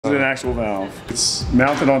is an actual valve. It's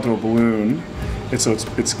mounted onto a balloon.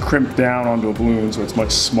 It's crimped down onto a balloon, so it's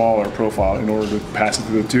much smaller profile in order to pass it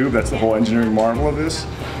through the tube. That's the whole engineering marvel of this,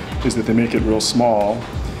 is that they make it real small,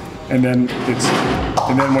 and then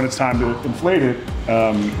when it's time to inflate it,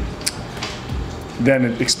 then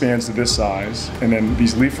it expands to this size. And then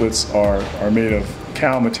these leaflets are made of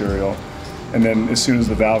cow material, and then as soon as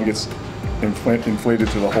the valve gets inflated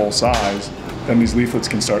to the whole size, then these leaflets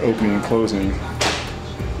can start opening and closing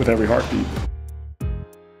with every heartbeat.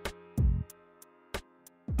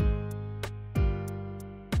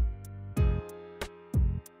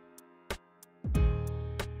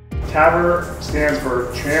 TAVR stands for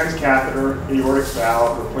Transcatheter Aortic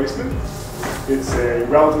Valve Replacement. It's a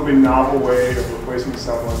relatively novel way of replacing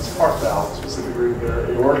someone's heart valve, specifically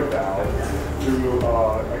their aortic valve, through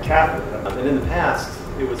a catheter. And in the past,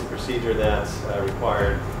 it was a procedure that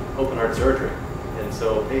required open heart surgery. And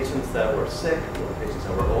so patients that were sick, or patients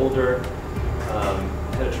that were older,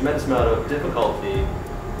 had a tremendous amount of difficulty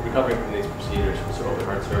recovering from these procedures, so open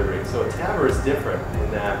heart surgery. So a TAVR is different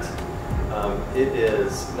in that it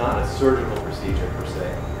is not a surgical procedure per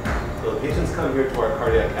se. So the patients come here to our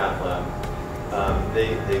cardiac cath lab.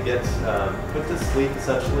 They get put to sleep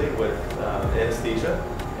essentially with anesthesia,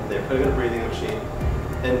 and they're put in a breathing machine.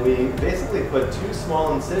 And we basically put two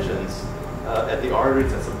small incisions at the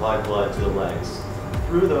arteries that supply blood to the legs.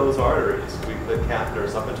 Through those arteries, we put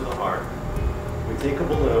catheters up into the heart. We take a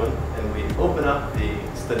balloon and we open up the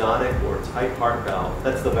stenotic or tight heart valve.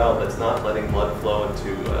 That's the valve that's not letting blood flow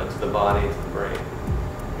into to the body, into the brain.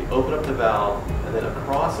 We open up the valve, and then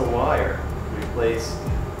across a wire, we place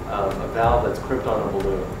a valve that's crimped on a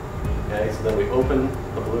balloon. Okay, so then we open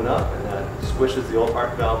the balloon up, and that squishes the old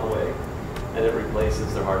heart valve away, and it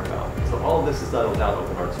replaces the heart valve. So all of this is done without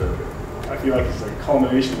open heart surgery. I feel like it's a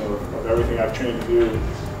culmination of everything I've trained to do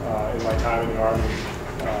in my time in the Army.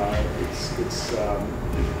 It's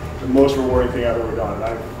the most rewarding thing I've ever done.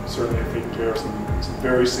 I've certainly taken care of some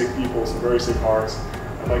very sick people, some very sick hearts.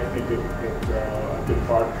 I'd like to think that I've been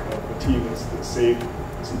part of a team that's saved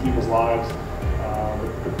some people's lives.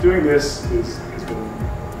 But doing this has been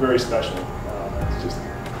very special. It's just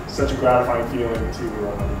such a gratifying feeling to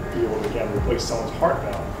be able to, again, replace someone's heart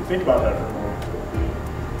valve. If you think about that for a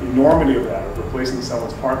moment, the enormity of that, of replacing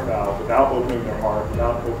someone's heart valve without opening their heart,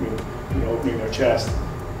 without opening their chest,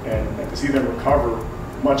 and to see them recover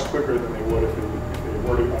much quicker than they would if they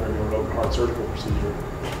were to undergo an open heart surgical procedure.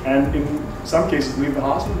 And in some cases leave the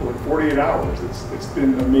hospital in 48 hours. It's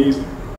been amazing.